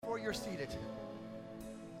you're seated,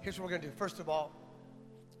 here's what we're going to do. First of all,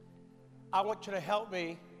 I want you to help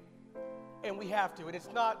me, and we have to. And it's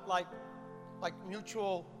not like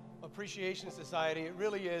Mutual Appreciation Society. It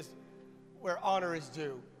really is where honor is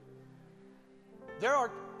due. There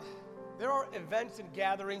are events and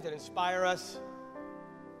gatherings that inspire us,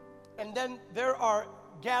 and then there are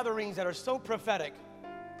gatherings that are so prophetic.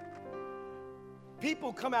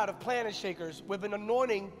 People come out of Planet Shakers with an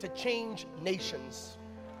anointing to change nations.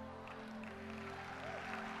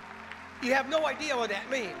 You have no idea what that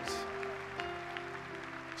means.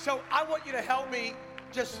 So I want you to help me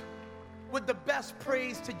just with the best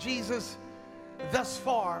praise to Jesus thus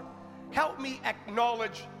far. Help me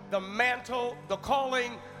acknowledge the mantle, the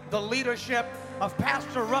calling, the leadership of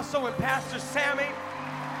Pastor Russell and Pastor Sammy.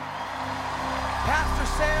 Pastor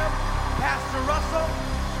Sam, Pastor Russell,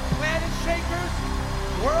 Planet Shakers,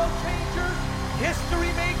 world changers,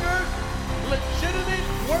 history makers, legitimate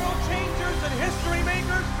world changers and history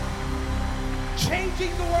makers,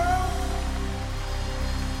 changing the world.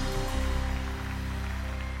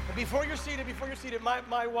 And before you're seated,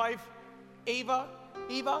 my wife, Eva,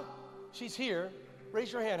 she's here.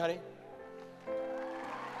 Raise your hand, honey.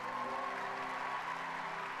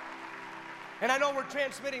 And I know we're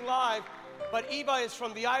transmitting live, but Eva is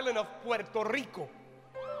from the island of Puerto Rico,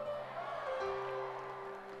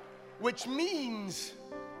 which means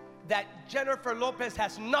that Jennifer Lopez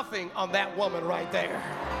has nothing on that woman right there.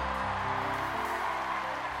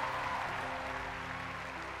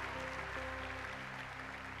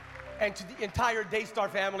 And to the entire Daystar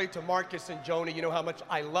family, to Marcus and Joni, you know how much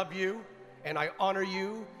I love you and I honor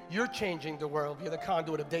you. You're changing the world. You're the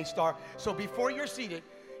conduit of Daystar. So before you're seated,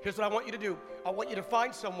 here's what I want you to do. I want you to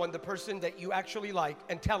find someone, the person that you actually like,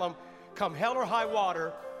 and tell them, come hell or high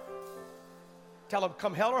water. Tell them,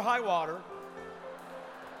 come hell or high water,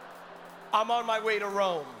 I'm on my way to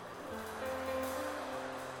Rome.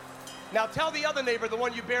 Now tell the other neighbor, the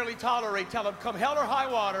one you barely tolerate, tell them, come hell or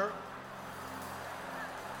high water,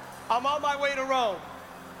 I'm on my way to Rome.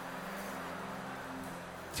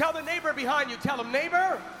 Tell the neighbor behind you, tell him,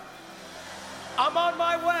 neighbor, I'm on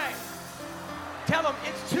my way. Tell him,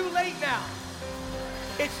 it's too late now.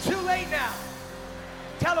 It's too late now.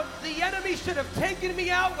 Tell him, the enemy should have taken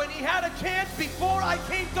me out when he had a chance before I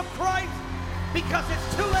came to Christ, because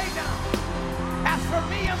it's too late now. As for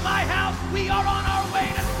me and my house, we are on our way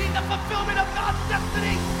to see the fulfillment of God's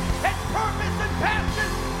destiny and purpose and passion.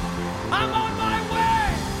 I'm on my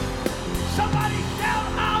way. Somebody shout,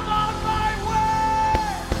 I'm on my way.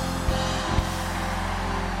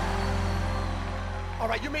 All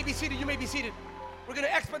right, you may be seated, We're going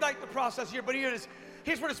to expedite the process here, but here's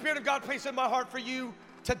where the Spirit of God placed in my heart for you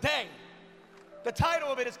today. The title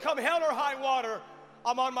of it is Come Hell or High Water,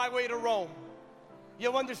 I'm on my way to Rome.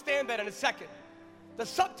 You'll understand that in a second. The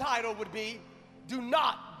subtitle would be,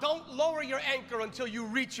 don't lower your anchor until you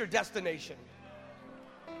reach your destination.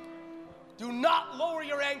 Do not lower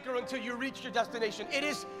your anchor until you reach your destination. It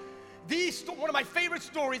is one of my favorite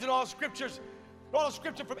stories in all Scripture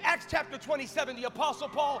from Acts chapter 27, the Apostle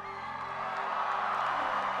Paul.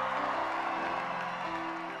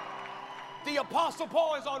 The Apostle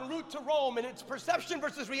Paul is en route to Rome, and it's perception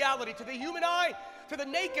versus reality. To the human eye, to the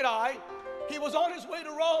naked eye, he was on his way to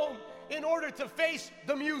Rome in order to face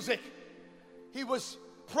the music. He was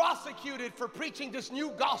prosecuted for preaching this new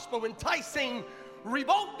gospel, enticing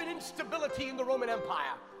revolt and instability in the Roman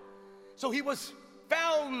Empire. So he was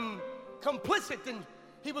found complicit, and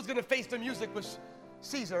he was going to face the music with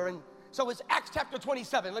Caesar. And so it's Acts chapter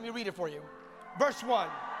 27. Let me read it for you. Verse 1.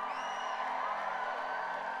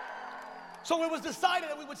 So it was decided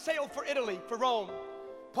that we would sail for Italy, for Rome.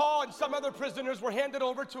 Paul and some other prisoners were handed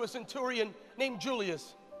over to a centurion named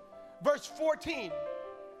Julius. Verse 14,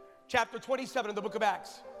 chapter 27 of the book of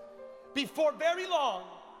Acts. Before very long,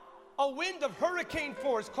 a wind of hurricane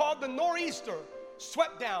force called the nor'easter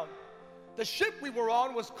swept down. The ship we were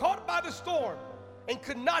on was caught by the storm and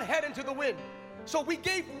could not head into the wind. So we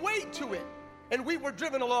gave way to it, and we were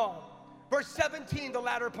driven along. Verse 17, the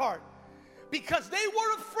latter part. Because they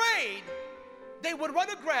were afraid they would run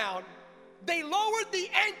aground, they lowered the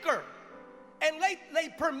anchor, and they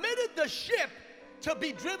permitted the ship to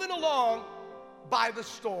be driven along by the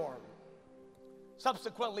storm.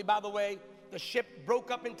 Subsequently, by the way, the ship broke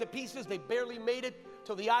up into pieces. They barely made it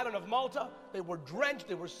to the island of Malta. They were drenched,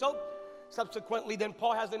 they were soaked. Subsequently, then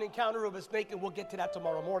Paul has an encounter of a snake, and we'll get to that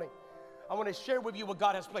tomorrow morning. I want to share with you what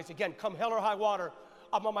God has placed. Again, come hell or high water,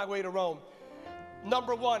 I'm on my way to Rome.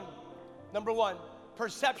 Number one,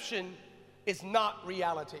 perception is not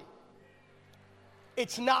reality.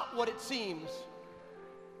 It's not what it seems.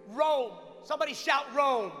 Rome, somebody shout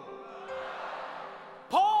Rome.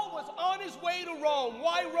 Paul way to Rome.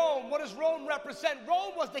 Why Rome? What does Rome represent?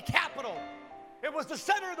 Rome was the capital. It was the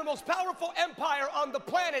center of the most powerful empire on the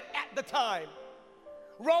planet at the time.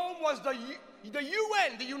 Rome was the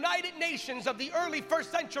UN, the United Nations of the early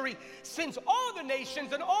first century, since all the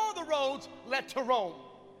nations and all the roads led to Rome.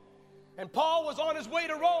 And Paul was on his way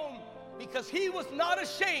to Rome because he was not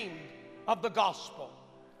ashamed of the gospel.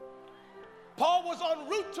 Paul was en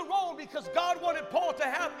route to Rome because God wanted Paul to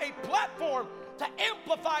have a platform to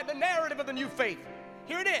amplify the narrative of the new faith.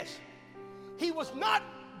 Here it is. He was not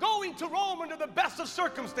going to Rome under the best of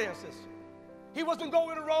circumstances. He wasn't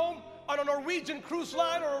going to Rome on a Norwegian cruise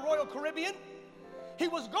line or a Royal Caribbean. He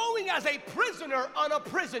was going as a prisoner on a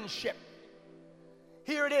prison ship.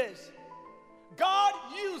 Here it is. God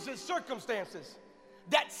uses circumstances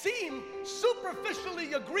that seem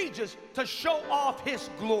superficially egregious to show off his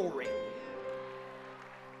glory.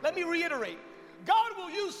 Let me reiterate. God will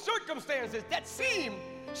use circumstances that seem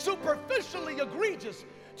superficially egregious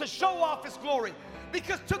to show off his glory.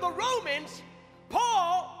 Because to the Romans,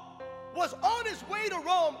 Paul was on his way to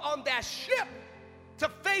Rome on that ship to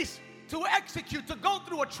execute, to go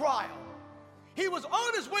through a trial. He was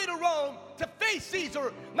on his way to Rome to face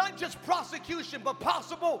Caesar, not just prosecution, but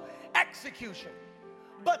possible execution.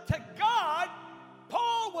 But to God,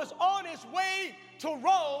 Paul was on his way to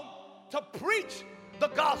Rome to preach the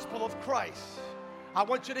gospel of Christ. I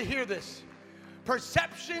want you to hear this.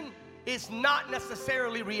 Perception is not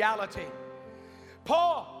necessarily reality.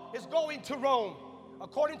 Paul is going to Rome,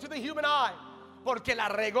 according to the human eye, porque la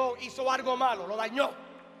regó, hizo algo malo, lo dañó.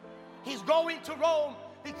 He's going to Rome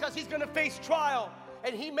because he's going to face trial,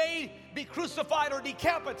 and he may be crucified or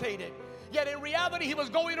decapitated. Yet in reality, he was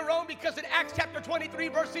going to Rome because in Acts chapter 23,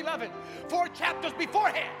 verse 11, 4 chapters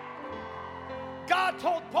beforehand, God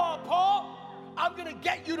told Paul, Paul, I'm going to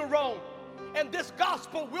get you to Rome, and this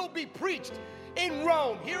gospel will be preached in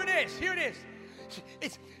Rome. Here it is. Here it is.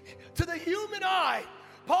 It's to the human eye,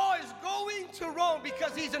 Paul is going to Rome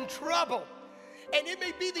because he's in trouble, and it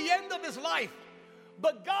may be the end of his life.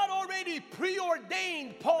 But God already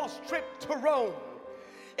preordained Paul's trip to Rome.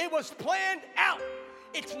 It was planned out.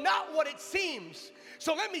 It's not what it seems.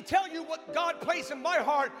 So let me tell you what God placed in my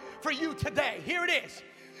heart for you today. Here it is.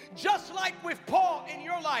 Just like with Paul in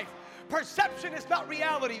your life, perception is not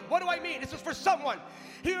reality. What do I mean? This is for someone.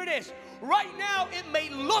 Here it is. Right now, it may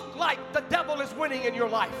look like the devil is winning in your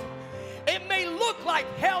life. It may look like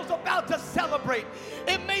hell's about to celebrate.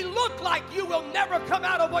 It may look like you will never come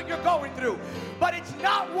out of what you're going through. But it's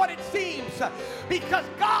not what it seems, because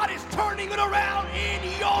God is turning it around in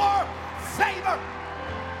your favor.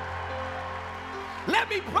 Let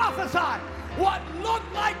me prophesy. What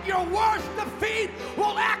looked like your worst defeat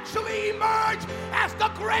will actually emerge as the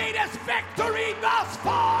greatest victory thus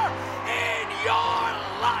far in your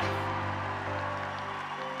life.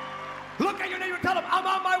 Look at your neighbor, tell him, I'm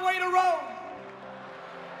on my way to Rome.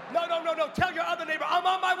 No. Tell your other neighbor, I'm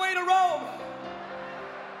on my way to Rome.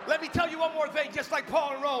 Let me tell you one more thing, just like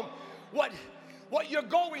Paul in Rome. What you're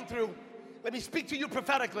going through, let me speak to you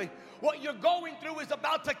prophetically. What you're going through is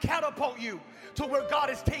about to catapult you to where God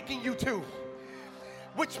is taking you to.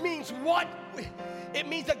 Which means what? It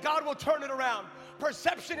means that God will turn it around.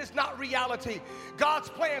 Perception is not reality. God's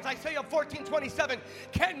plans, Isaiah 14:27,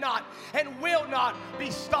 cannot and will not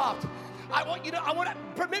be stopped. I want to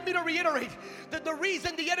permit me to reiterate that the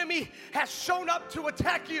reason the enemy has shown up to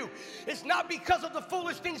attack you is not because of the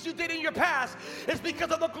foolish things you did in your past. It's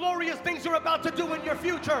because of the glorious things you're about to do in your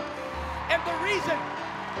future. And the reason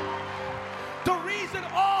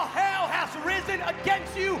all hell has risen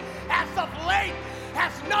against you as of late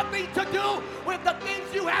has nothing to do with the things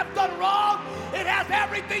you have done wrong. It has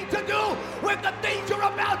everything to do with the things you're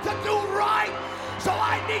about to do right. So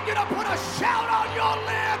I need you to put a shout on your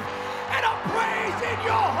lips and a praise in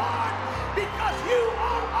your heart, because you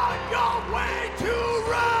are on your way to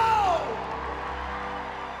Rome.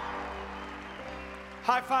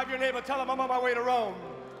 High five your neighbor, tell him I'm on my way to Rome.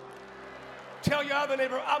 Tell your other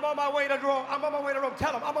neighbor, I'm on my way to Rome. I'm on my way to Rome.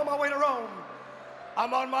 Tell him, I'm on my way to Rome.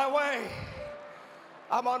 I'm on my way.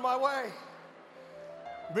 I'm on my way.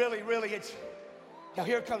 Really, it's, now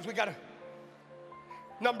here it comes. We got to,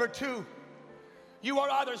 number 2, you are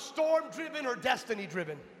either storm-driven or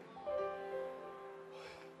destiny-driven.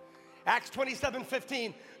 Acts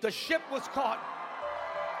 27:15, the ship was caught.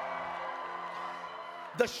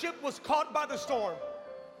 The ship was caught by the storm.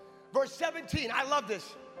 Verse 17, I love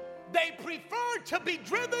this. They preferred to be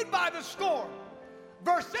driven by the storm.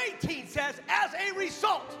 Verse 18 says, as a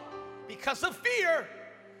result, because of fear,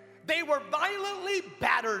 they were violently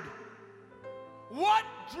battered. What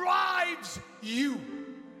drives you?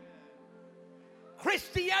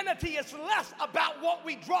 Christianity is less about what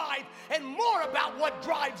we drive and more about what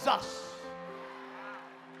drives us.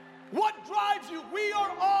 What drives you? We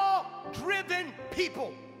are all driven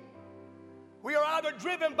people. We are either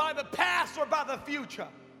driven by the past or by the future,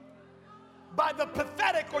 by the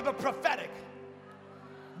pathetic or the prophetic,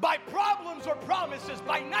 by problems or promises,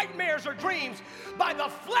 by nightmares or dreams, by the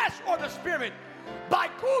flesh or the spirit, by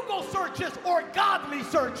Google searches or godly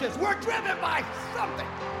searches. We're driven by something.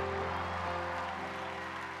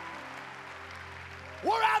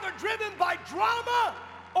 We're either driven by drama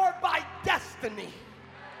or by destiny.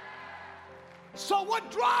 So what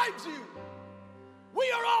drives you? We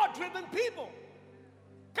are all driven people.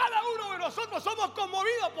 Cada uno de nosotros somos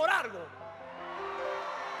conmovidos por algo.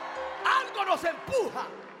 Algo nos empuja.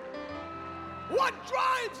 What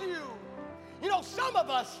drives you? You know, some of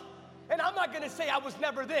us, and I'm not going to say I was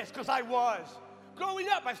never this, because I was. Growing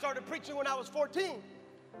up, I started preaching when I was 14.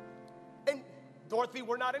 And Dorothy,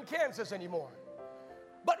 we're not in Kansas anymore.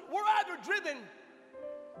 But we're either driven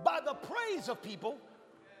by the praise of people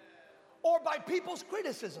or by people's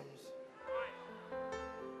criticisms.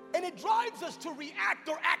 And it drives us to react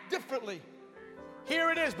or act differently.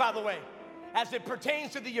 Here it is, by the way, as it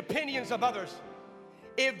pertains to the opinions of others.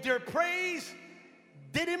 If their praise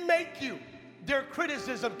didn't make you, their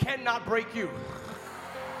criticism cannot break you.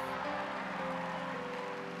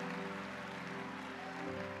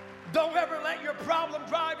 Don't ever let your problem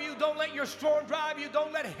drive you. Don't let your storm drive you.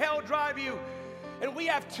 Don't let hell drive you. And we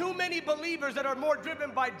have too many believers that are more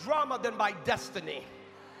driven by drama than by destiny.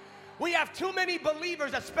 We have too many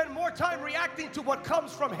believers that spend more time reacting to what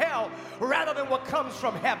comes from hell rather than what comes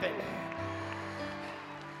from heaven.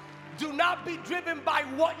 Do not be driven by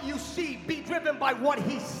what you see. Be driven by what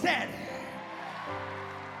he said.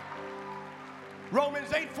 Romans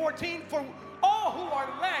 8:14, for all who are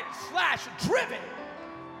led/driven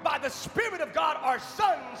by the Spirit of God are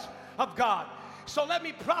sons of God. So let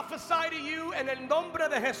me prophesy to you en el nombre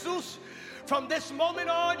de Jesús, from this moment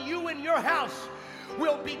on, you and your house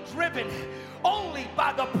will be driven only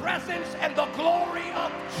by the presence and the glory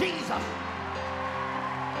of Jesus.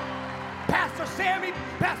 Pastor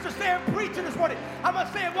Sam preaching this morning. I'm going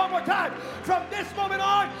to say it one more time. From this moment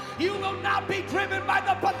on, you will not be driven by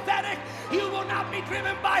the pathetic. You will not be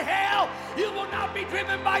driven by hell. You will not be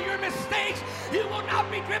driven by your mistakes. You will not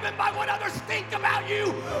be driven by what others think about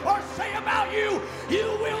you or say about you.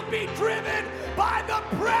 You will be driven by the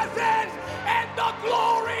presence and the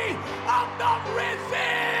glory of the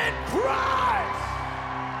risen Christ.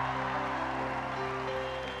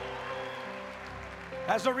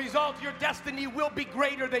 As a result, your destiny will be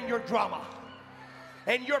greater than your drama.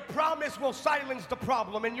 And your promise will silence the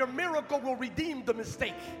problem. And your miracle will redeem the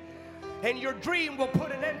mistake. And your dream will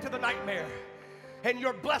put an end to the nightmare. And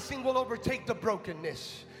your blessing will overtake the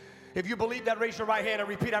brokenness. If you believe that, raise your right hand and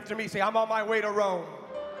repeat after me. Say, I'm on my way to Rome.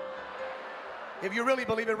 If you really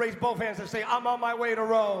believe it, raise both hands and say, I'm on my way to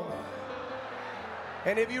Rome.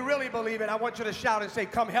 And if you really believe it, I want you to shout and say,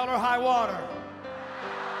 come hell or high water,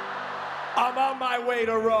 I'm on my way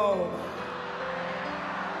to Rome.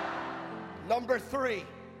 Number 3,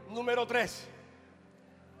 número 3.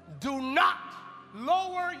 Do not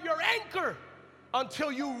lower your anchor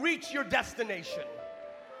until you reach your destination.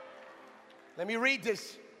 Let me read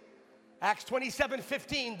this. Acts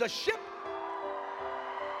 27:15. The ship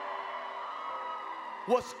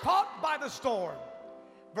was caught by the storm.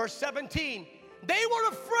 Verse 17. They were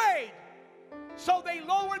afraid, so they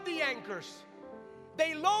lowered the anchors.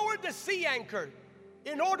 They lowered the sea anchor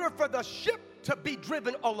in order for the ship to be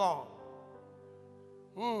driven along.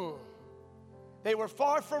 They were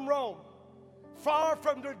far from Rome, far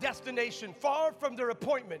from their destination, far from their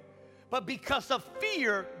appointment. But because of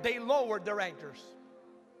fear, they lowered their anchors.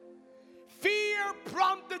 Fear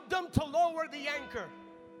prompted them to lower the anchor.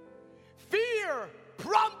 Fear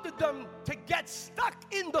prompted them to get stuck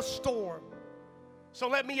in the storm. So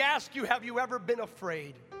let me ask you, have you ever been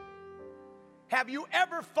afraid? Have you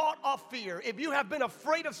ever fought off fear? If you have been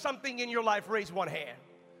afraid of something in your life, raise one hand.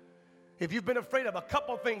 If you've been afraid of a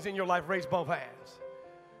couple things in your life, raise both hands.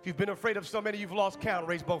 If you've been afraid of so many you've lost count,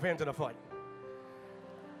 raise both hands in a fight.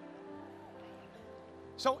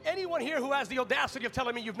 So anyone here who has the audacity of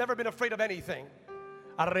telling me you've never been afraid of anything,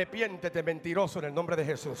 arrepiéntete, mentiroso, en el nombre de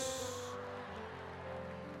Jesús.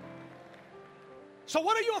 So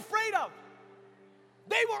what are you afraid of?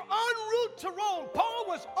 They were en route to Rome. Paul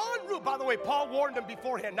was en route. By the way, Paul warned them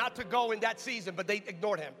beforehand not to go in that season, but they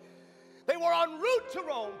ignored him. They were en route to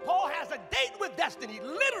Rome. Paul has a date with destiny,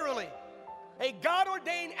 literally. A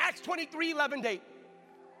God-ordained Acts 23:11 date.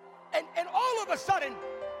 And all of a sudden,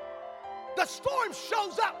 the storm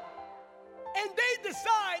shows up. And they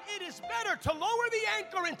decide it is better to lower the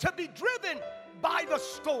anchor and to be driven by the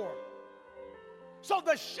storm. So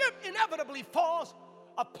the ship inevitably falls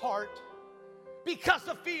apart because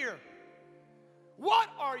of fear. What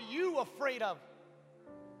are you afraid of?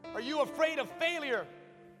 Are you afraid of failure,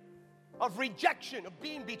 of rejection, of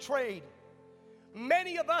being betrayed?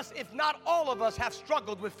 Many of us, if not all of us, have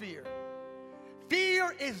struggled with fear.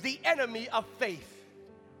 Fear is the enemy of faith.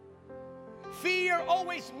 Fear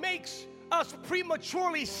always makes us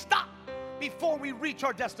prematurely stop before we reach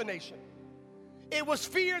our destination. It was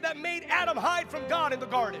fear that made Adam hide from God in the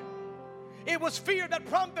garden. It was fear that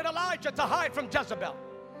prompted Elijah to hide from Jezebel.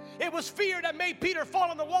 It was fear that made Peter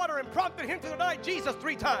fall in the water and prompted him to deny Jesus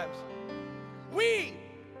 3 times. We,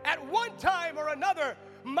 at one time or another,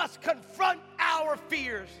 must confront our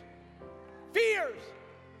fears. Fears.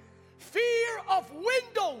 Fear of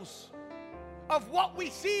windows of what we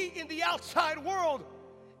see in the outside world,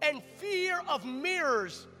 and fear of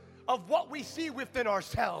mirrors of what we see within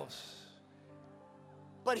ourselves.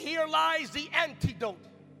 But here lies the antidote.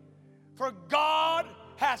 For God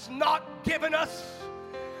has not given us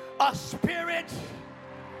a spirit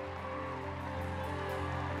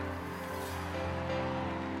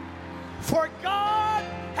For God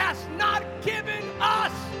has not given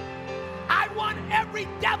us. I want every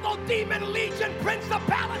devil, demon, legion,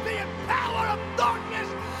 principality, and power of darkness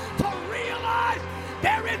to realize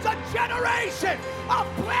there is a generation of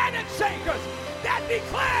planet shakers that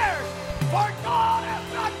declares, for God has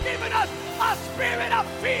not given us a spirit of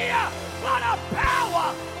fear, but of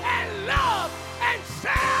power and love and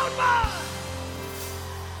sound mind.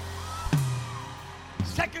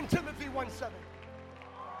 2 Timothy 1:7.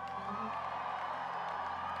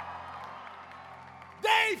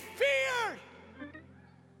 They feared.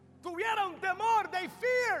 Tuvieron temor. They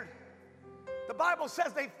feared. The Bible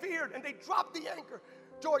says they feared and they dropped the anchor.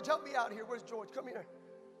 George, help me out here. Where's George? Come here.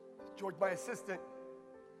 George, my assistant.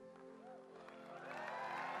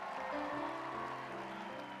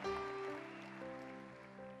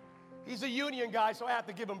 He's a union guy, so I have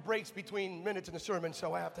to give him breaks between minutes in the sermon,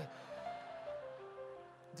 so I have to.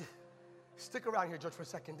 Stick around here, George, for a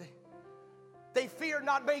second. They feared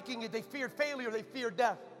not making it. They feared failure. They feared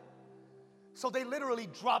death. So they literally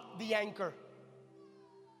dropped the anchor.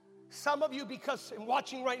 Some of you, because, and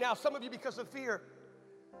watching right now, some of you because of fear.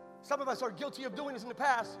 Some of us are guilty of doing this in the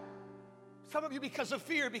past. Some of you because of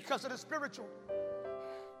fear, because of the spiritual.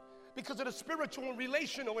 Because of the spiritual and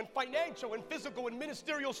relational and financial and physical and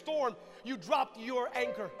ministerial storm, you dropped your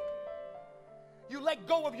anchor. You let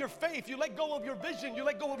go of your faith. You let go of your vision. You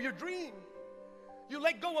let go of your dream. You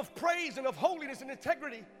let go of praise and of holiness and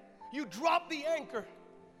integrity. You drop the anchor.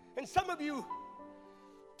 And some of you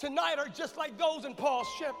tonight are just like those in Paul's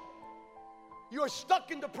ship. You're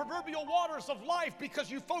stuck in the proverbial waters of life because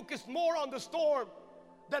you focused more on the storm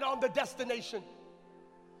than on the destination.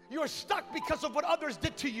 You're stuck because of what others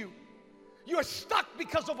did to you. You're stuck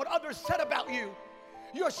because of what others said about you.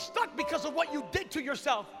 You're stuck because of what you did to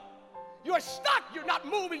yourself. You're stuck. You're not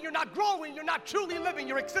moving. You're not growing. You're not truly living.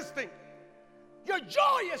 You're existing. Your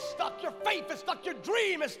joy is stuck. Your faith is stuck. Your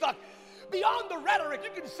dream is stuck. Beyond the rhetoric, you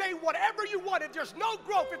can say whatever you want. If there's no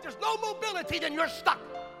growth, if there's no mobility, then you're stuck.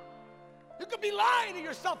 You could be lying to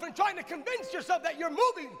yourself and trying to convince yourself that you're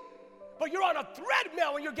moving, but you're on a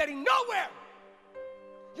treadmill and you're getting nowhere.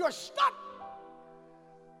 You're stuck.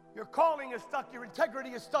 Your calling is stuck. Your integrity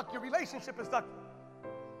is stuck. Your relationship is stuck.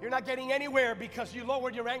 You're not getting anywhere because you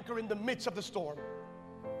lowered your anchor in the midst of the storm.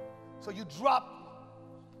 So you dropped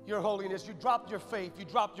your holiness. You dropped your faith. You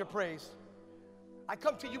dropped your praise. I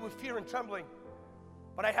come to you with fear and trembling,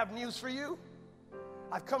 but I have news for you.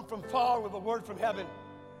 I've come from far with a word from heaven,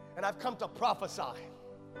 and I've come to prophesy.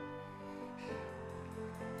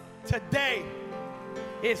 Today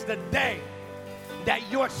is the day that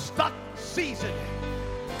your stuck season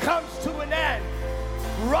comes to an end,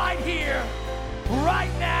 right here,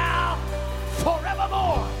 right now,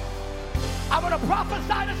 forevermore. I'm going to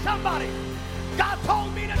prophesy to somebody. God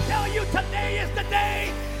told me to tell you today is the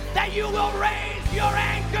day that you will raise your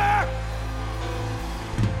anchor.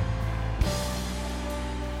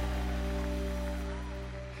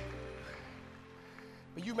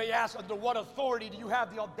 But you may ask, under what authority do you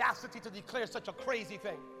have the audacity to declare such a crazy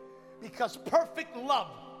thing? Because perfect love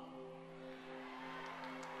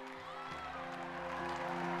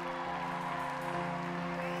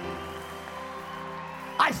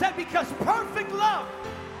I said because perfect love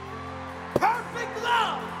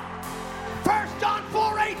 1 John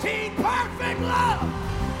 4:18, perfect love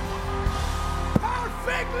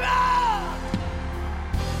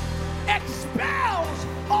expels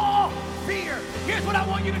all fear. Here's what I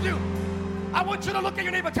want you to do. I want you to look at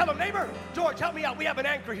your neighbor. Tell him, neighbor, George, help me out. We have an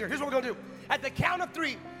anchor here. Here's what we're going to do. At the count of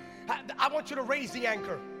 3, I want you to raise the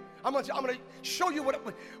anchor. I'm going to show you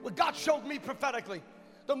what God showed me prophetically.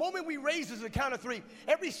 The moment we raise this at the count of 3,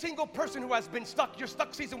 every single person who has been stuck, your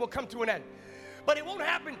stuck season will come to an end. But it won't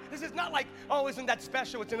happen. This is not like, oh, isn't that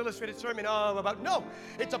special? It's an illustrated sermon. No.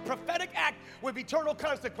 It's a prophetic act with eternal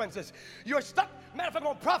consequences. You're stuck. Matter of fact,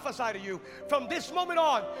 I'm going to prophesy to you. From this moment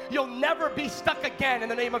on, you'll never be stuck again in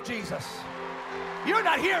the name of Jesus. You're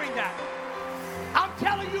not hearing that. I'm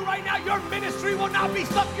telling you right now, your ministry will not be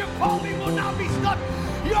stuck. Your calling will not be stuck.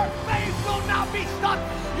 Your faith will not be stuck.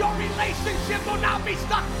 Your relationship will not be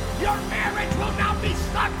stuck. Your marriage will not be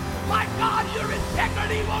stuck. My God, your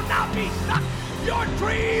integrity will not be stuck. Your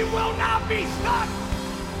dream will not be stuck.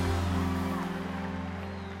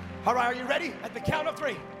 All right, are you ready? At the count of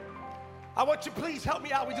 3, I want you, please help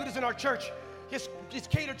me out. We do this in our church. Just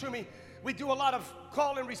cater to me. We do a lot of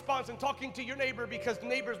call and response and talking to your neighbor, because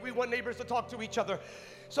we want neighbors to talk to each other.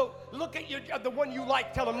 So look at the one you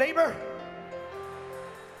like. Tell them, neighbor,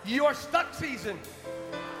 your stuck season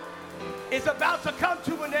is about to come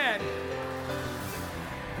to an end.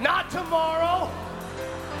 Not tomorrow,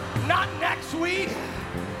 not next week,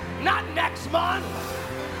 not next month,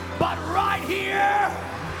 but right here,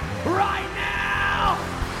 right now,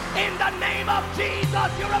 in the name of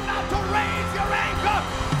Jesus. You're about to raise your anchor.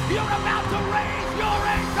 You're about to raise your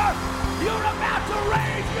anchor. You're about to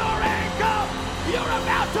raise your anchor. You're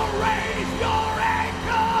about to raise your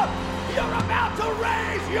anchor. You're about to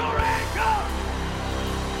raise your anchor.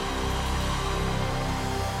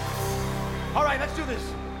 All right, let's do this.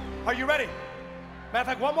 Are you ready? Matter of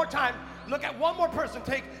fact, one more time. Look at one more person.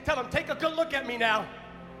 Tell them, take a good look at me now.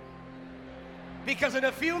 Because in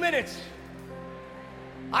a few minutes,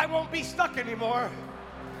 I won't be stuck anymore.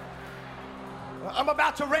 I'm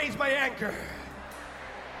about to raise my anchor.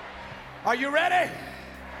 Are you ready?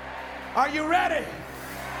 Are you ready?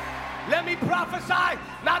 Let me prophesy.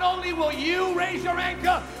 Not only will you raise your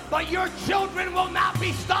anchor, but your children will not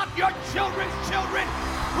be stuck. Your children's children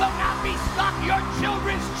will not be stuck. Your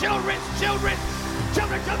children's children's children.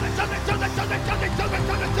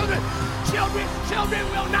 Children's children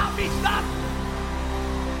will not be stuck.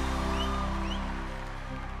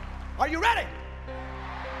 Are you ready?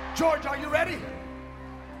 George, are you ready?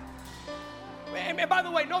 And by the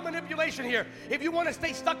way, no manipulation here. If you want to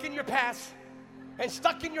stay stuck in your past and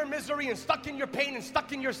stuck in your misery and stuck in your pain and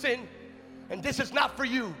stuck in your sin, and this is not for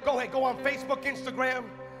you, go ahead, go on Facebook, Instagram,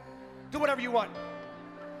 do whatever you want.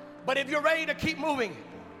 But if you're ready to keep moving,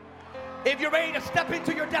 if you're ready to step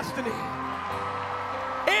into your destiny,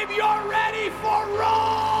 if you're ready for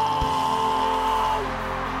Rome,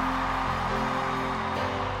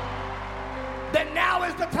 then now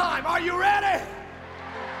is the time. Are you ready?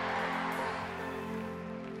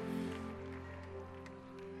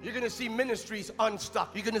 You're going to see ministries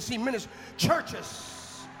unstuck. You're going to see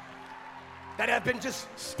churches that have been just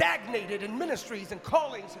stagnated in ministries and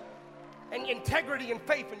callings and integrity and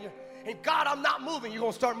faith. And God, I'm not moving. You're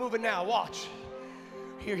going to start moving now. Watch.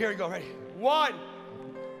 Here you go. Ready? 1.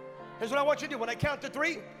 Here's what I want you to do. When I count to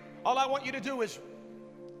 3, all I want you to do is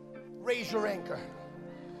raise your anchor.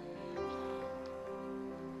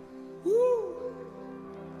 Woo.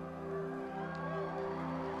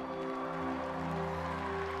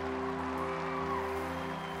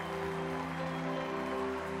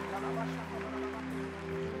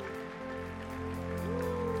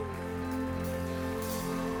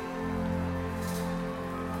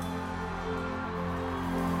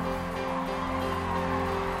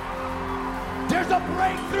 There's a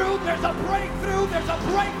breakthrough, there's a breakthrough, there's a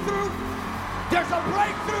breakthrough, there's a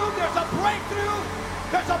breakthrough, there's a breakthrough,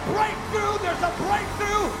 there's a breakthrough, there's a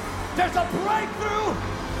breakthrough, there's a breakthrough.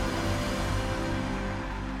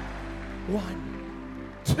 1,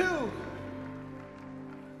 2.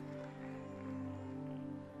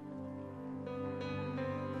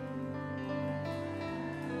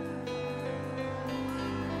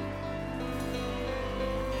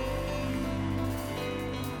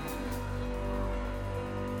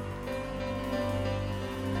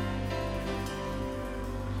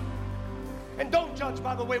 And don't judge,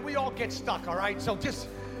 by the way. We all get stuck, all right? So just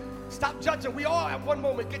stop judging. We all at one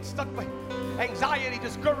moment get stuck by anxiety,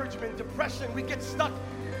 discouragement, depression. We get stuck.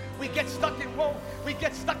 We get stuck in woe. We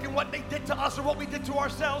get stuck in what they did to us or what we did to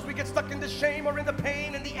ourselves. We get stuck in the shame or in the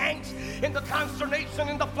pain and the angst, in the consternation,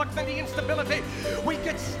 in the flux and the instability. We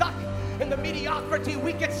get stuck in the mediocrity.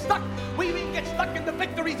 We get stuck. We even get stuck in the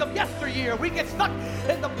victories of yesteryear. We get stuck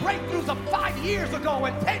in the breakthroughs of 5 years ago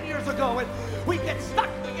and 10 years ago. And we get stuck.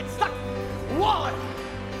 1,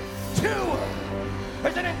 2.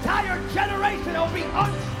 There's an entire generation that will be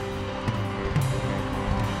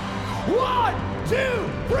 1, 2,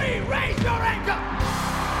 3, raise your anchor.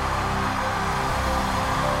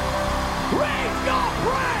 Raise your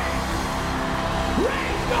praise.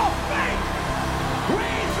 Raise your faith.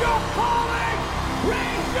 Raise your calling.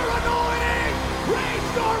 Raise your anointing. Raise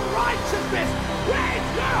your righteousness. Raise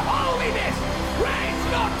your holiness. Raise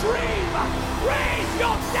your dream. Raise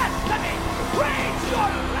your destiny. Raise your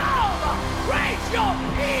love. Raise your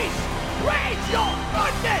peace. Raise your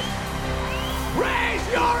goodness. Raise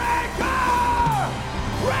your anchor.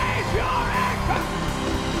 Raise your anchor.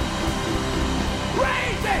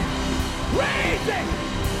 Raise it. Raise it.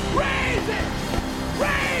 Raise it.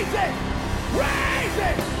 Raise it. Raise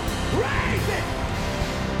it. Raise it.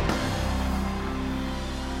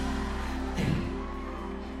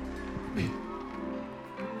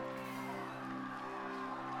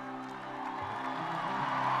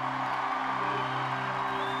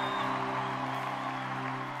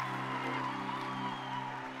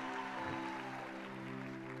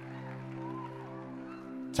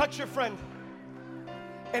 Touch your friend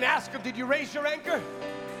and ask him, did you raise your anchor?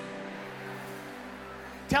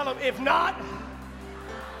 Tell him, if not,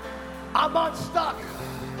 I'm unstuck.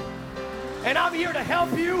 And I'm here to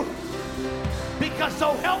help you, because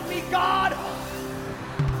so help me God,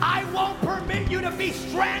 I won't permit you to be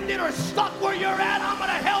stranded or stuck where you're at. I'm going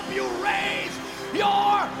to help you raise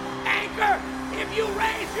your anchor. If you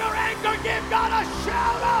raise your anchor, give God a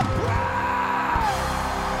shout of praise.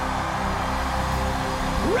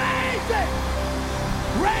 Raise it.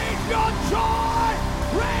 Raise your joy.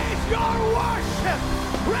 Raise your worship.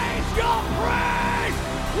 Raise your praise.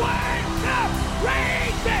 Worship.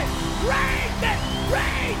 Raise it. Raise it.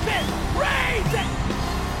 Raise it. Raise it.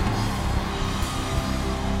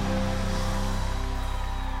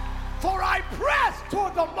 For I press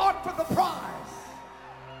toward the mark for the prize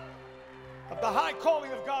of the high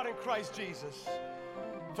calling of God in Christ Jesus.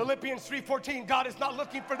 Philippians 3:14, God is not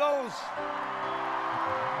looking for those.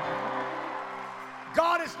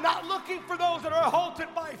 God is not looking for those that are halted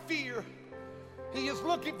by fear. He is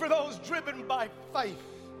looking for those driven by faith.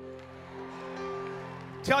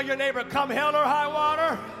 Tell your neighbor, come hell or high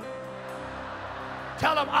water.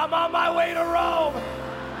 Tell him, I'm on my way to Rome.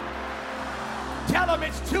 Tell him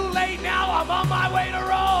it's too late now. I'm on my way to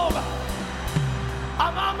Rome.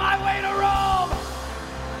 I'm on my way to Rome.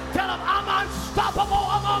 Tell him I'm unstoppable.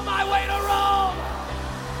 I'm on my way to Rome.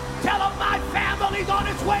 Tell him my family's on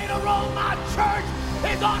its way to Rome. My church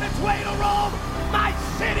is on its way to Rome. My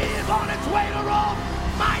city is on its way to Rome.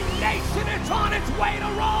 My nation is on its way to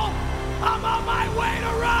Rome. I'm on my way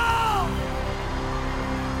to Rome.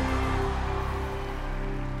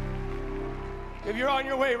 If you're on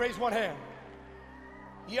your way, raise one hand.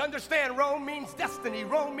 You understand Rome means destiny.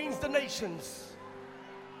 Rome means the nations.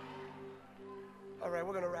 All right,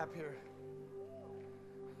 we're going to wrap here.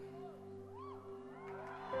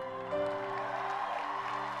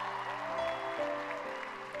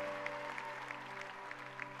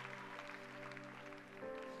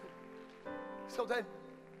 So then,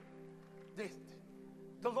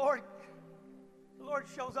 the Lord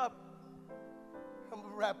shows up. I'm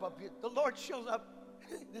going to wrap up here. The Lord shows up.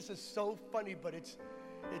 This is so funny, but it's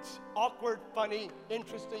awkward, funny,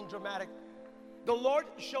 interesting, dramatic. The Lord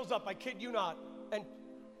shows up, I kid you not,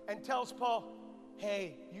 and tells Paul,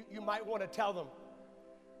 hey, you might want to tell them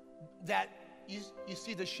that you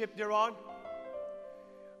see the ship they're on?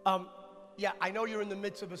 Yeah, I know you're in the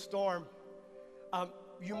midst of a storm.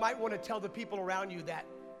 You might want to tell the people around you that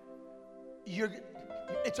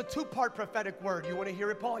it's a two-part prophetic word. You want to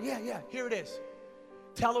hear it, Paul? Yeah, here it is.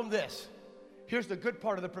 Tell them this. Here's the good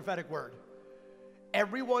part of the prophetic word.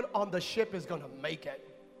 Everyone on the ship is going to make it.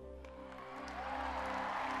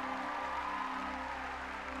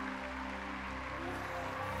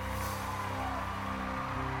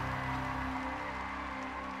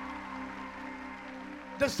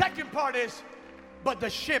 The second part is, but the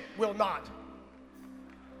ship will not.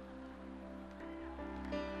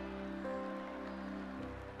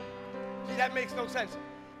 See, that makes no sense.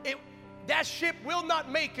 That ship will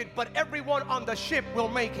not make it, but everyone on the ship will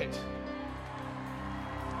make it.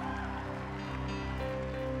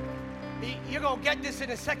 You're going to get this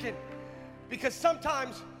in a second, because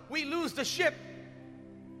sometimes we lose the ship.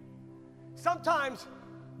 Sometimes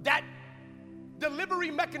that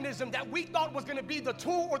delivery mechanism that we thought was going to be the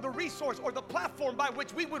tool or the resource or the platform by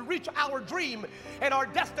which we would reach our dream and our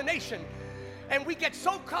destination, and we get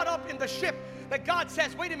so caught up in the ship that God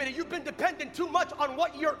says, wait a minute, you've been dependent too much on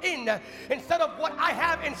what you're in instead of what I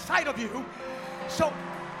have inside of you. So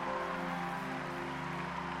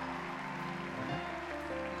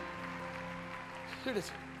here it is.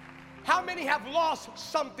 How many have lost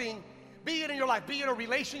something be it in your life, be it a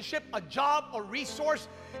relationship, a job, a resource.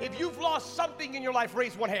 If you've lost something in your life,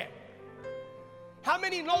 raise one hand. How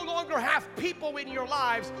many no longer have people in your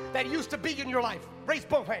lives that used to be in your life? Raise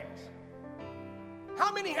both hands.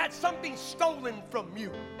 How many had something stolen from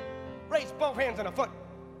you? Raise both hands and a foot.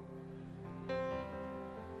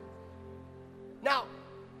 Now,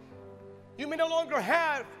 you may no longer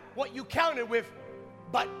have what you counted with,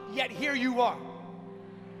 but yet here you are.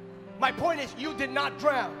 My point is, you did not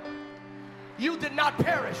drown. You did not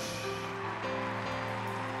perish.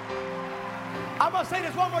 I'm going to say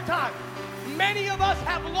this one more time. Many of us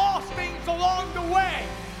have lost things along the way.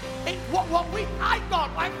 I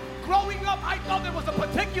thought, like growing up, I thought there was a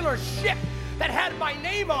particular ship that had my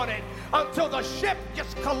name on it until the ship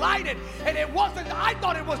just collided. And it wasn't, I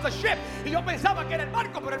thought it was the ship. Y yo pensaba que era el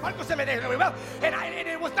barco, pero el barco se me derrumbó. And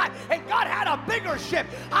it was not. And God had a bigger ship.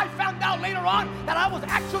 I found out later on that I was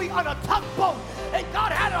actually on a tugboat. And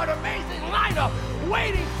God had an amazing lineup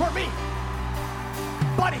waiting for me.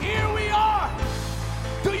 But here we are.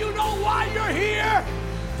 Do you know why you're here?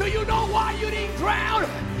 Do you know why you didn't drown?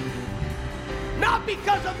 Not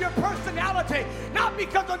because of your personality, not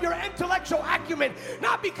because of your intellectual acumen,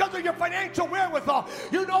 not because of your financial wherewithal.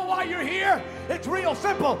 You know why you're here? It's real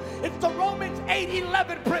simple. It's the Romans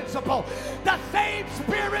 8:11 principle. The same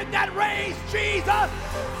Spirit that raised Jesus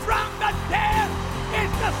from the dead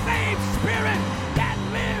is the same Spirit that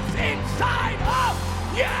lives inside of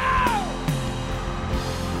you.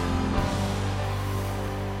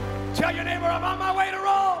 Tell your neighbor, I'm on my way to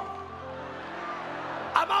Rome.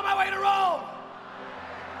 I'm on my way to Rome.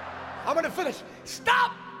 I'm going to finish.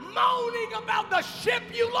 Stop moaning about the ship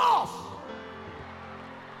you lost.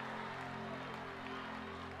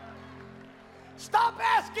 Stop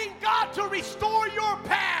asking God to restore your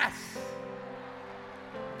past.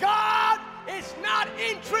 God is not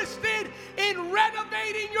interested in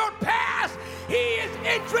renovating your past. He is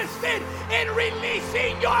interested in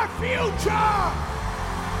releasing your future.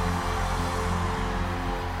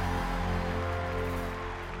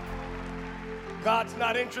 God's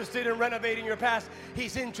not interested in renovating your past.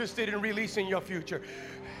 He's interested in releasing your future.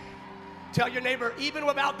 Tell your neighbor, even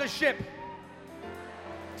without the ship.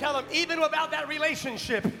 Tell him, even without that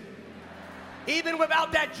relationship, even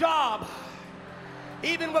without that job,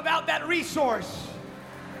 even without that resource,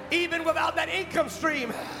 even without that income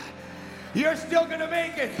stream, you're still going to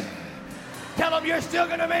make it. Tell him you're still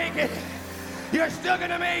going to make it. You're still going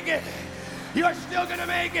to make it. You're still going to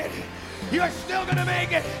make it. You're still going to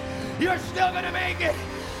make it. You're still going to make it.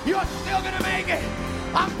 You're still going to make it.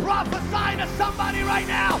 I'm prophesying to somebody right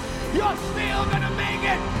now. You're still going to make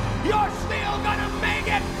it. You're still going to make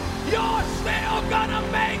it. You're still going to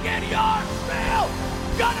make it. You're still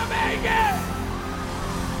going to make it.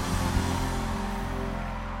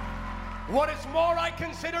 What is more, I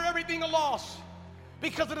consider everything a loss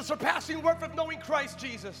because of the surpassing worth of knowing Christ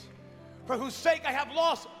Jesus, for whose sake I have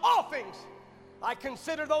lost all things. I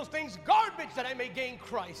consider those things garbage that I may gain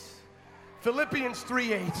Christ. Philippians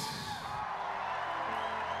 3:8.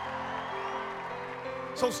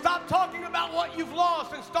 So stop talking about what you've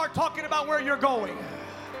lost and start talking about where you're going.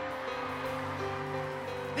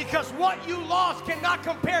 Because what you lost cannot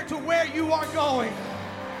compare to where you are going.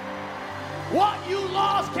 What you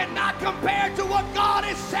lost cannot compare to what God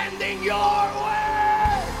is sending your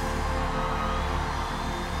way.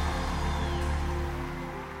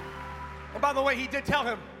 And by the way, he did tell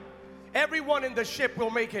him, everyone in the ship will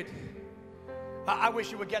make it. I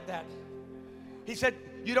wish you would get that. He said,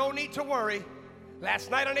 you don't need to worry. Last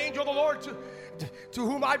night an angel of the Lord to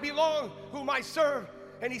whom I belong, whom I serve,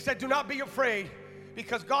 and he said, do not be afraid,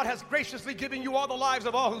 because God has graciously given you all the lives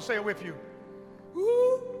of all who sail with you.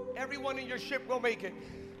 Woo! Everyone in your ship will make it.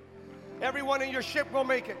 Everyone in your ship will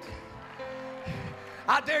make it.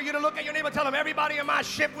 I dare you to look at your neighbor and tell them, everybody in my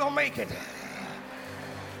ship will make it.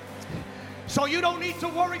 So you don't need to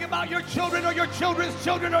worry about your children or your children's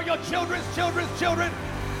children or your children's children's children.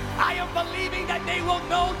 I am believing that they will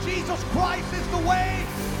know Jesus Christ is the way,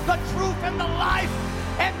 the truth, and the life,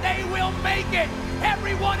 and they will make it.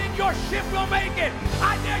 Everyone in your ship will make it.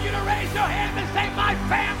 I dare you to raise your hand and say, my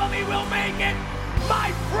family will make it.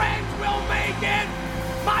 My friends will make it.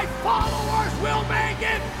 My followers will make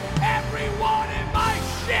it. Everyone in my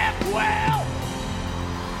ship will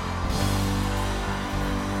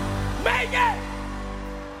make it.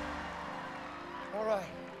 All right.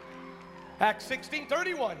 Acts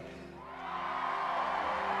 16:31.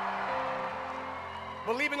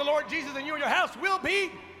 Believe in the Lord Jesus and you and your house will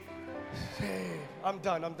be saved. I'm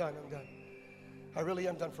done. I really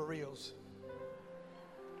am done for reals.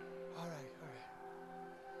 All right.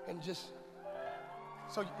 And just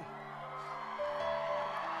so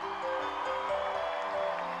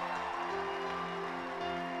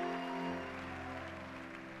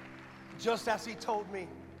just as he told me.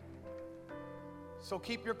 So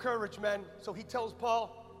keep your courage, men. So he tells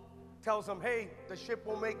Paul, tells him, hey, the ship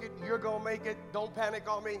will make it, you're gonna make it, don't panic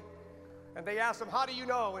on me. And they ask him, how do you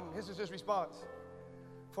know? And this is his response.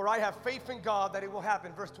 For I have faith in God that it will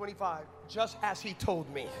happen. Verse 25, just as he told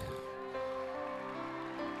me.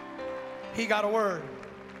 He got a word.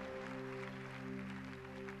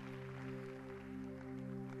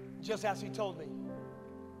 Just as he told me.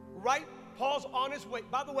 Right? Paul's on his way.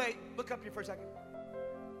 By the way, look up here for a second.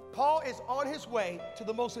 Paul is on his way to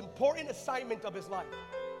the most important assignment of his life.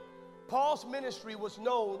 Paul's ministry was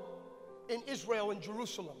known in Israel and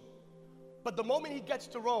Jerusalem. But the moment he gets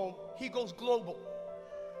to Rome, he goes global.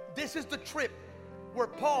 This is the trip where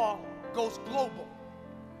Paul goes global.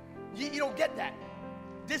 You don't get that.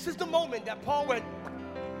 This is the moment that Paul went,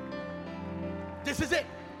 this is it.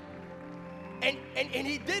 And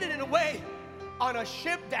he did it in a way on a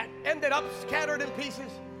ship that ended up scattered in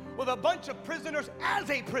pieces with a bunch of prisoners as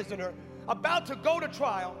a prisoner about to go to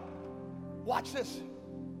trial. Watch this.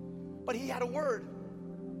 But he had a word.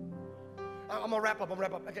 I'm gonna wrap up.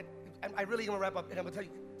 Okay, I really gonna wrap up, and I'm gonna tell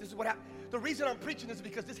you, this is what happened. The reason I'm preaching this is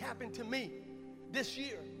because this happened to me this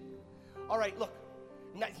year. All right, look,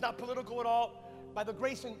 it's not political at all. For the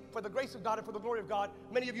grace of God and for the glory of God,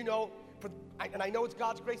 many of you know, and I know it's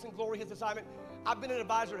God's grace and glory, his assignment. I've been an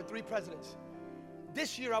advisor to 3 presidents.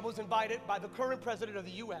 This year I was invited by the current president of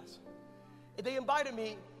the U.S. They invited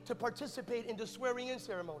me to participate in the swearing-in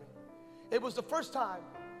ceremony. It was the first time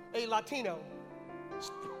a Latino,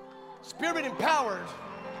 spirit-empowered,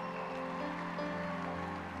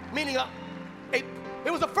 meaning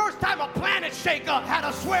it was the first time a planet shake-up had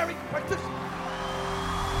a swearing participant.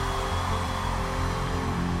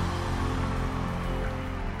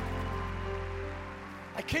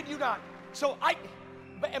 I kid you not. So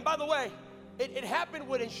and by the way, it happened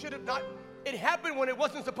when it should have not, it happened when it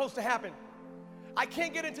wasn't supposed to happen. I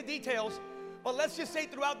can't get into details, but let's just say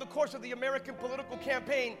throughout the course of the American political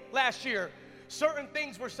campaign last year, certain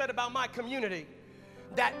things were said about my community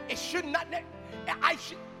that it should not,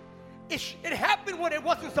 it happened when it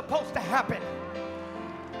wasn't supposed to happen.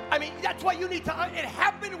 I mean, that's why you need to, it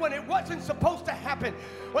happened when it wasn't supposed to happen.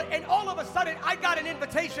 And all of a sudden, I got an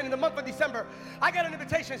invitation in the month of December. I got an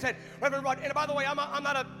invitation and said, Reverend Rod, and by the way, I'm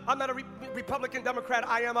not a Republican Democrat.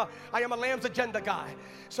 I am a Lamb's Agenda guy.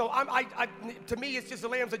 So to me, it's just a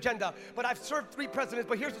Lamb's Agenda. But I've served 3 presidents,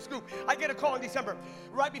 but here's the scoop. I get a call in December,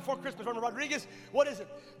 right before Christmas. Reverend Rodriguez, what is it?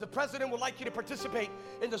 The president would like you to participate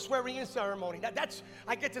in the swearing-in ceremony.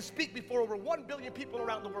 I get to speak before over 1 billion people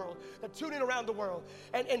around the world that tune in around the world.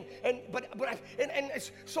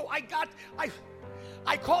 So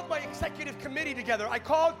I called my executive committee together. I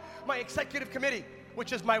called my executive committee,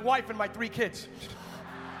 which is my wife and my 3 kids.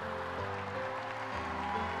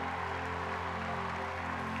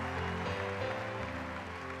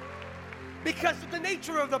 Because of the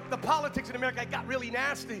nature of the politics in America, it got really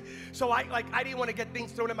nasty. So I didn't want to get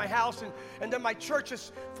things thrown in my house. And then my church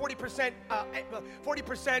is 40%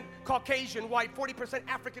 Caucasian, white, 40%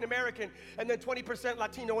 African American, and then 20%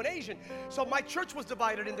 Latino and Asian. So my church was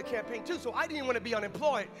divided in the campaign too. So I didn't want to be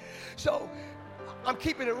unemployed. So I'm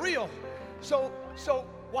keeping it real. So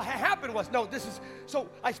what happened was, so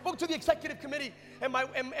I spoke to the executive committee, and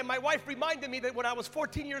my wife reminded me that when I was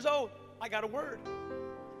 14 years old, I got a word.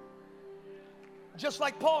 Just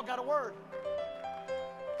like Paul got a word.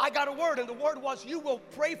 I got a word, and the word was, you will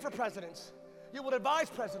pray for presidents. You will advise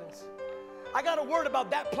presidents. I got a word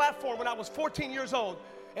about that platform when I was 14 years old,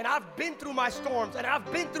 and I've been through my storms, and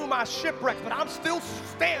I've been through my shipwrecks, but I'm still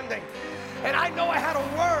standing, and I know I had a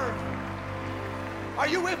word. Are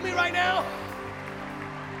you with me right now?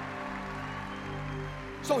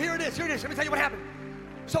 So here it is. Let me tell you what happened.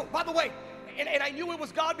 So, by the way, and I knew it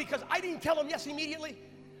was God because I didn't tell him yes immediately.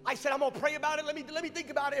 I said, I'm going to pray about it. Let me think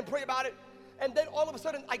about it and pray about it. And then all of a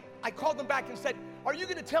sudden, I called them back and said, are you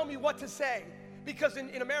going to tell me what to say? Because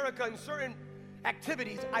in America, in certain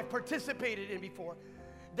activities I've participated in before,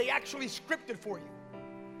 they actually scripted for you.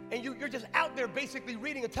 And you're just out there basically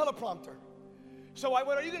reading a teleprompter. So I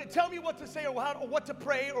went, are you going to tell me what to say or what to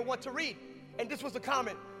pray or what to read? And this was the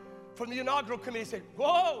comment from the inaugural committee. Said,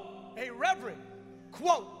 whoa, hey, Reverend,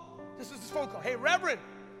 quote, this is this phone call. Hey, Reverend,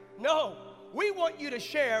 no. We want you to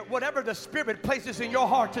share whatever the Spirit places in your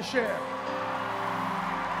heart to share.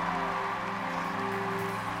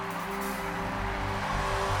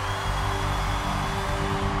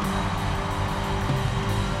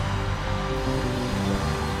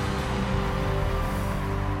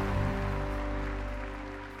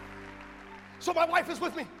 So my wife is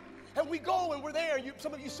with me, and we go, and we're there.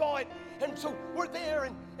 Some of you saw it, and so we're there,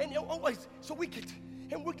 and so we get,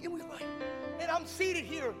 and we're right, and I'm seated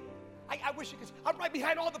here. I wish you could. I'm right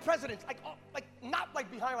behind all the presidents. Like not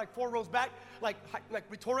like behind, like 4 rows back, like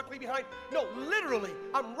rhetorically behind. No, literally,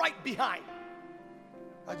 I'm right behind.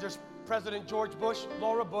 There's President George Bush,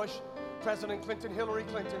 Laura Bush, President Clinton, Hillary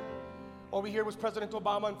Clinton. Over here was President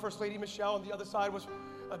Obama and First Lady Michelle. On the other side was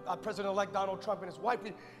President-elect Donald Trump and his wife.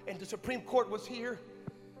 And the Supreme Court was here.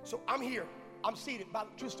 So I'm here. I'm seated.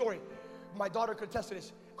 True story. My daughter could attest to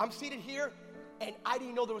this. I'm seated here, and I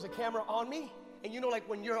didn't know there was a camera on me. And you know, like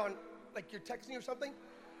when you're on, like you're texting or something,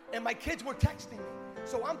 and my kids were texting me.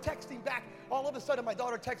 So I'm texting back. All of a sudden, my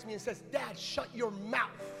daughter texts me and says, "Dad, shut your mouth."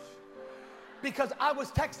 Because I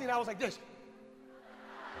was texting, I was like this.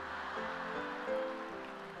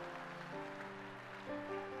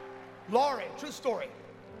 Lauren, true story.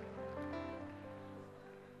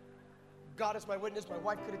 God is my witness. My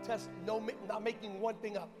wife could attest, not making one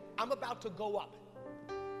thing up. I'm about to go up.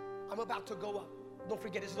 I'm about to go up. Don't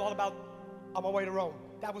forget, this is all about on my way to Rome.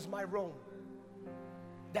 That was my Rome.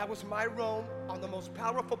 That was my Rome on the most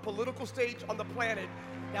powerful political stage on the planet.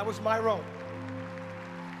 That was my Rome.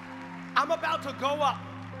 I'm about to go up.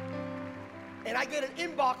 And I get an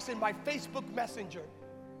inbox in my Facebook Messenger.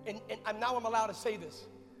 And now I'm allowed to say this.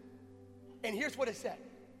 And here's what it said.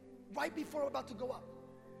 Right before I'm about to go up.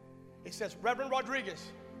 It says, "Reverend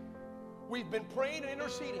Rodriguez, we've been praying and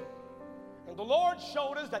interceding. And the Lord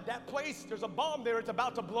showed us that place, there's a bomb there, it's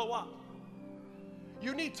about to blow up.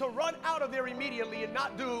 You need to run out of there immediately and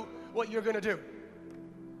not do what you're going to do."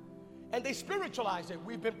 And they spiritualize it.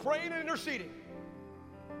 We've been praying and interceding.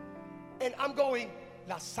 And I'm going,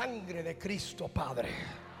 "La sangre de Cristo, Padre."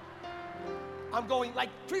 I'm going, like,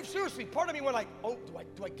 seriously, part of me went like, "Oh,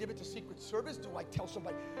 do I give it to Secret Service? Do I tell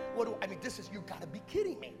somebody? You gotta be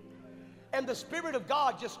kidding me." And the Spirit of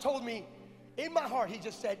God just told me, in my heart, He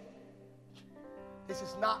just said, "This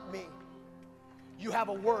is not me. You have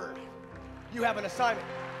a word. You have an assignment."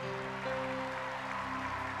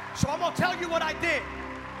 So I'm gonna tell you what I did.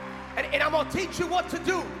 And I'm gonna teach you what to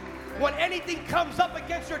do when anything comes up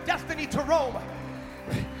against your destiny to Rome.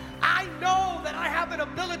 I know that I have an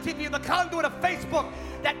ability via the conduit of Facebook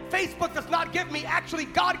that Facebook does not give me. Actually,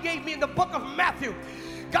 God gave me in the book of Matthew.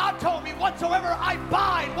 God told me, whatsoever I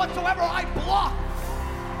bind, whatsoever I block.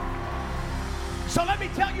 So let me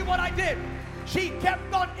tell you what I did. She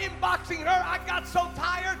kept on inboxing her. I got so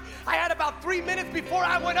tired. I had about 3 minutes before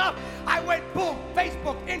I went up. I went boom,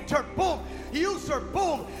 Facebook, enter, boom, user,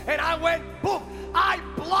 boom. And I went boom. I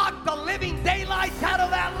blocked the living daylights out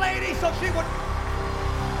of that lady so she would...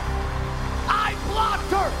 I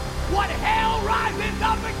blocked her. When hell rises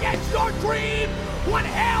up against your dream, when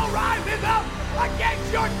hell rises up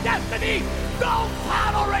against your destiny, don't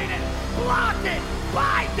tolerate it. Block it,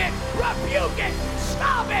 bind it, rebuke it,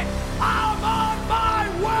 stop it. I'm on my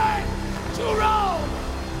way to Rome.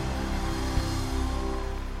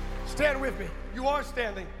 Stand with me. You are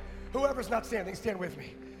standing. Whoever's not standing, stand with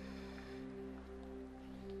me.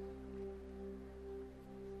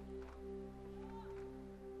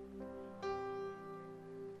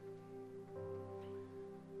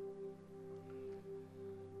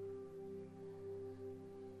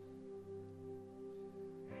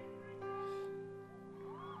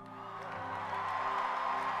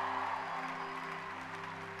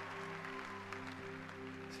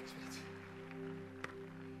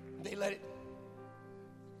 They let it.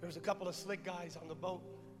 There was a couple of slick guys on the boat,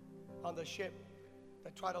 on the ship,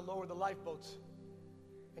 that tried to lower the lifeboats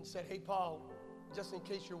and said, "Hey, Paul, just in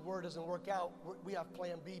case your word doesn't work out, we have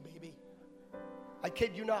plan B, baby." I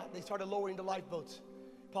kid you not. They started lowering the lifeboats.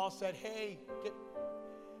 Paul said, "Hey,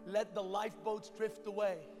 let the lifeboats drift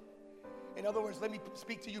away." In other words, let me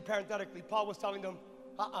speak to you parenthetically. Paul was telling them,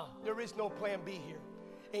 there is no plan B here.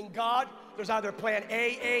 In God, there's either plan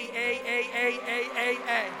A.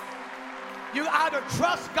 You either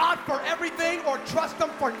trust God for everything or trust Him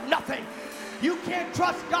for nothing. You can't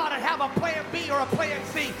trust God and have a plan B or a plan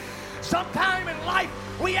C. Sometime in life,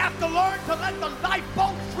 we have to learn to let the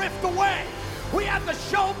lifeboat drift away. We have to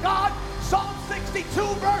show God, Psalm 62,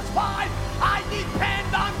 verse 5, I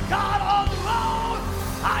depend on God alone.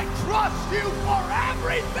 I trust you for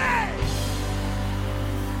everything.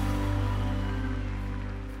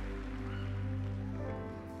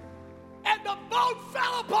 And the boat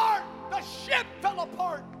fell apart. The ship fell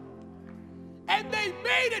apart. And they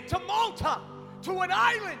made it to Malta, to an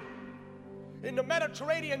island in the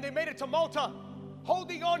Mediterranean. They made it to Malta,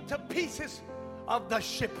 holding on to pieces of the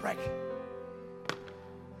shipwreck.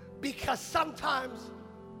 Because sometimes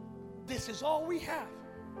this is all we have.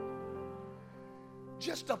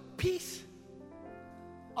 Just a piece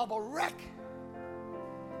of a wreck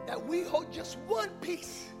that we hold, just one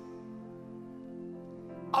piece.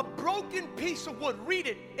 A broken piece of wood. Read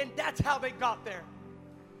it, and that's how they got there.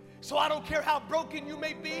 So I don't care how broken you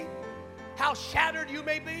may be, how shattered you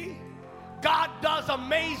may be, God does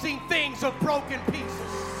amazing things of broken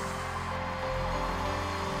pieces.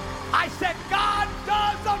 I said, God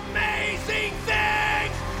does amazing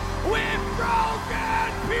things with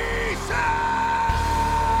broken pieces.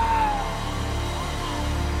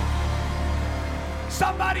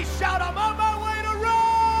 Somebody shout, I'm on my way to Rome.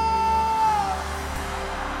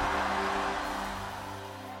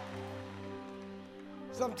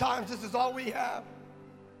 Sometimes this is all we have.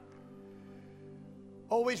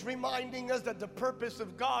 Always reminding us that the purpose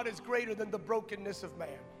of God is greater than the brokenness of man.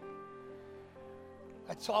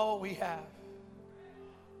 That's all we have.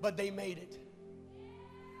 But they made it.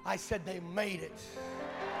 I said they made it.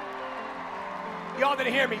 Y'all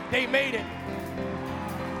didn't hear me. They made it.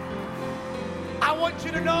 I want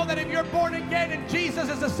you to know that if you're born again and Jesus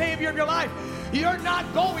is the Savior of your life, you're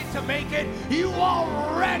not going to make it. You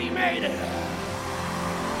already made it.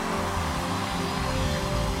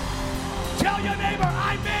 Tell your neighbor,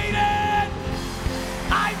 I made it.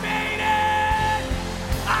 I made it.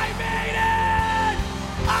 I made it.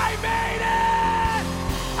 I made it.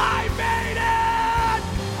 I made it.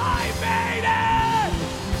 I made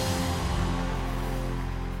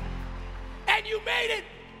it. And you made it.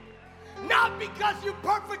 Not because you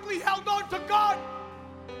perfectly held on to God.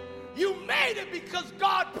 You made it because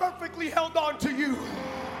God perfectly held on to you.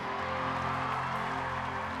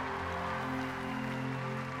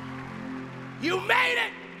 You made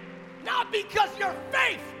it not because your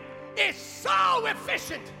faith is so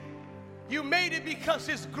efficient. You made it because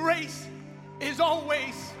His grace is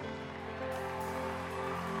always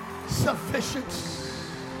sufficient.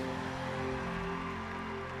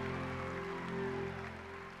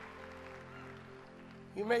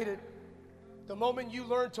 You made it. The moment you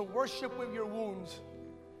learn to worship with your wounds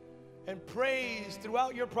and praise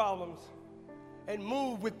throughout your problems and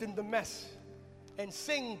move within the mess and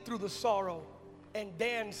sing through the sorrow and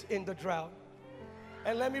dance in the drought.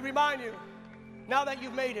 And let me remind you, now that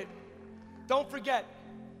you've made it, don't forget,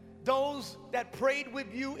 those that prayed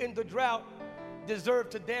with you in the drought deserve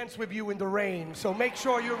to dance with you in the rain. So make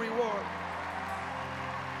sure you reward.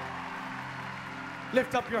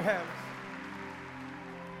 Lift up your hands.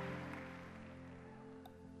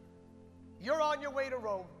 You're on your way to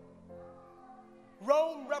Rome.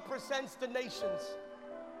 Rome represents the nations.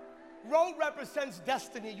 Rome represents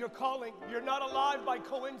destiny, your calling. You're not alive by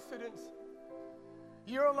coincidence.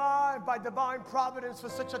 You're alive by divine providence for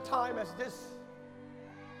such a time as this.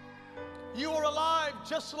 You are alive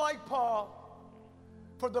just like Paul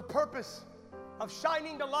for the purpose of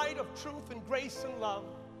shining the light of truth and grace and love.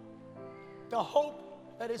 The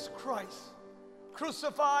hope that is Christ,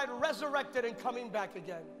 crucified, resurrected, and coming back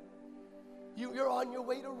again. You're on your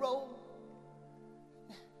way to Rome.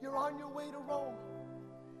 You're on your way to Rome.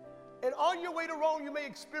 And on your way to Rome, you may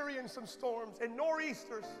experience some storms and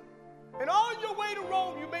nor'easters. And on your way to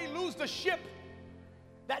Rome, you may lose the ship,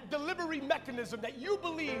 that delivery mechanism that you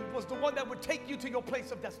believed was the one that would take you to your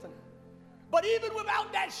place of destiny. But even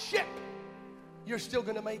without that ship, you're still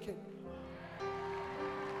going to make it.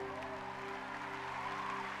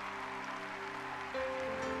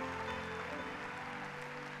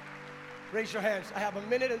 Raise your hands. I have 1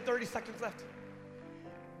 minute and 30 seconds left.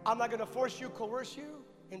 I'm not going to force you, coerce you,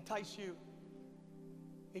 entice you.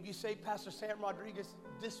 If you say, Pastor Sam Rodriguez,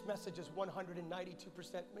 this message is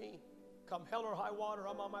 192% me. Come hell or high water,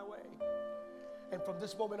 I'm on my way. And from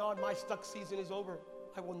this moment on, my stuck season is over.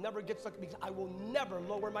 I will never get stuck because I will never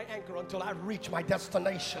lower my anchor until I reach my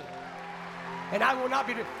destination. And I will not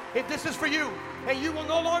be, if this is for you, and you will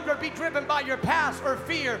no longer be driven by your past or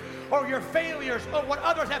fear or your failures or what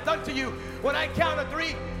others have done to you, when I count to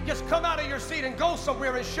 3, just come out of your seat and go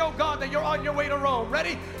somewhere and show God that you're on your way to Rome.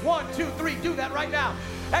 Ready? 1, 2, 3. Do that right now.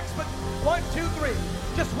 1, 2, 3.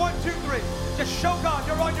 Just 1, 2, 3. Just show God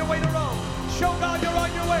you're on your way to Rome. Show God you're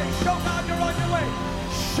on your way. Show God you're on your way.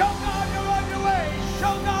 Show God you're on your way.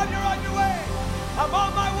 Show God you're on your way. I'm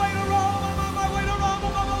on my way to Rome. I'm on my way to Rome.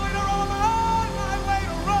 I'm on my way to Rome.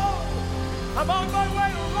 I'm on my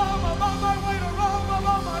way to Rome. I'm on my way to Rome. I'm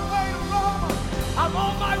on my way to Rome. I'm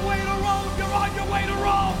on my way to Rome. You're on your way to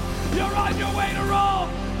Rome. You're on your way to Rome.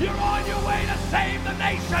 You're on your way to save the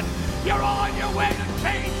nation. You're on your way to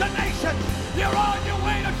change the nation. You're on your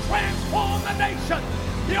way to transform the nation.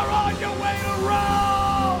 You're on your way to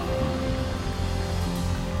Rome.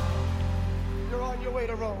 You're on your way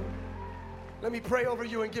to Rome. Let me pray over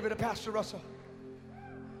you and give it to Pastor Russell.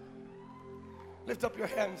 Lift up your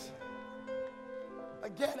hands.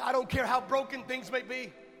 Again, I don't care how broken things may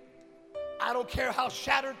be. I don't care how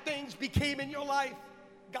shattered things became in your life.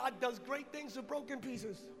 God does great things with broken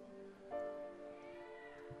pieces.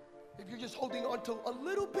 If you're just holding on to a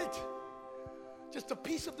little bit, just a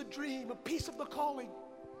piece of the dream, a piece of the calling,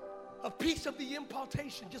 a piece of the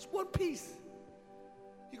impartation, just one piece,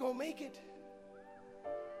 you're going to make it.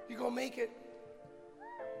 You're going to make it.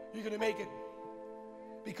 You're going to make it.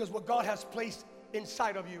 Because what God has placed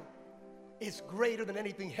inside of you is greater than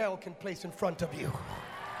anything hell can place in front of you.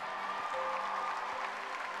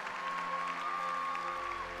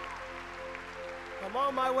 I'm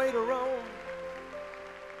on my way to Rome.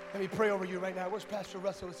 Let me pray over you right now. Where's Pastor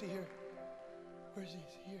Russell? Is he here? Where is he?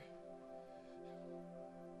 Is he here?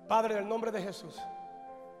 Padre, en el nombre de Jesús.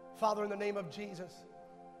 Father, in the name of Jesus.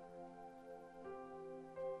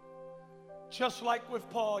 Just like with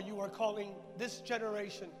Paul, you are calling this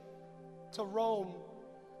generation to Rome,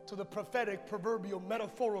 to the prophetic, proverbial,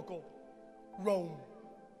 metaphorical Rome.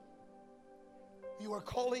 You are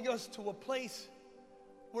calling us to a place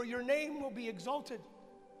where your name will be exalted,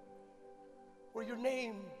 where your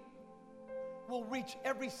name will reach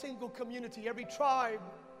every single community, every tribe,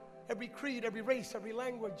 every creed, every race, every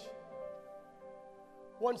language.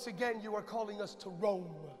 Once again, you are calling us to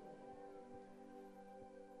Rome.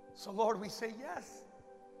 So Lord, we say yes.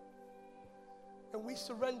 And we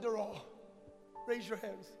surrender all. Raise your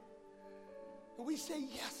hands. And we say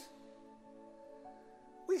yes.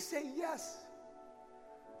 We say yes.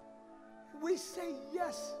 We say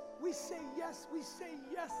yes. We say yes. We say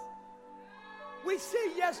yes. We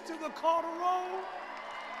say yes to the call to Rome.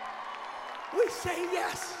 We say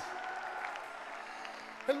yes.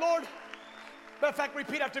 And Lord, matter of fact,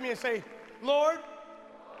 repeat after me and say, Lord,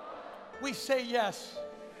 we say yes.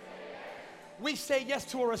 We say yes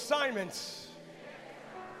to our assignments.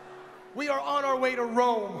 We are on our way to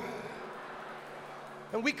Rome.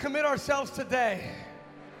 And we commit ourselves today,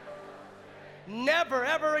 never,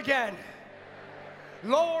 ever again,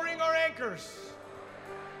 lowering our anchors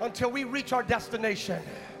until we reach our destination.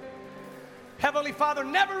 Heavenly Father,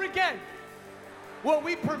 never again will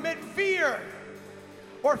we permit fear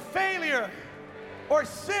or failure or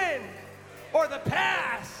sin or the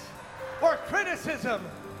past or criticism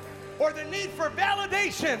or the need for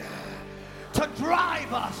validation to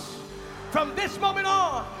drive us. From this moment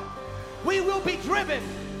on, we will be driven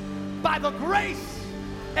by the grace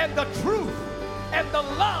and the truth and the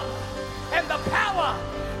love and the power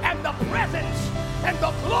and the presence and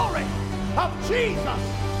the glory of Jesus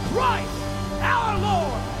Christ our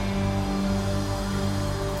Lord.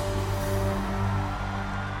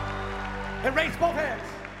 And raise both hands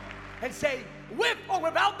and say, with or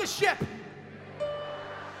without the ship,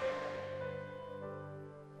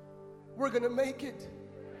 we're going to make it.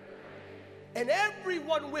 And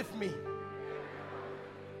everyone with me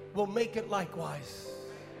will make it likewise.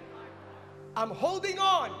 I'm holding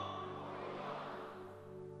on,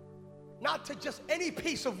 not to just any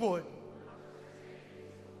piece of wood.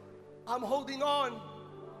 I'm holding on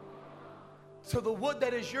to the wood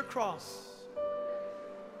that is your cross,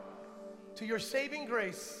 to your saving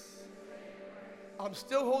grace. I'm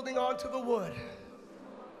still holding on to the wood,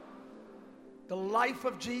 the life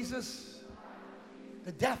of Jesus,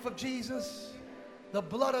 the death of Jesus, the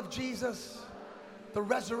blood of Jesus, the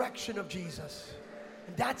resurrection of Jesus.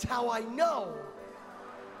 And that's how I know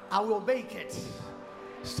I will make it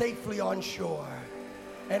safely on shore.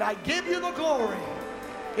 And I give you the glory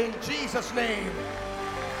in Jesus' name.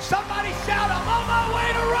 Somebody shout, I'm on my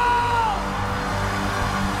way to Rome!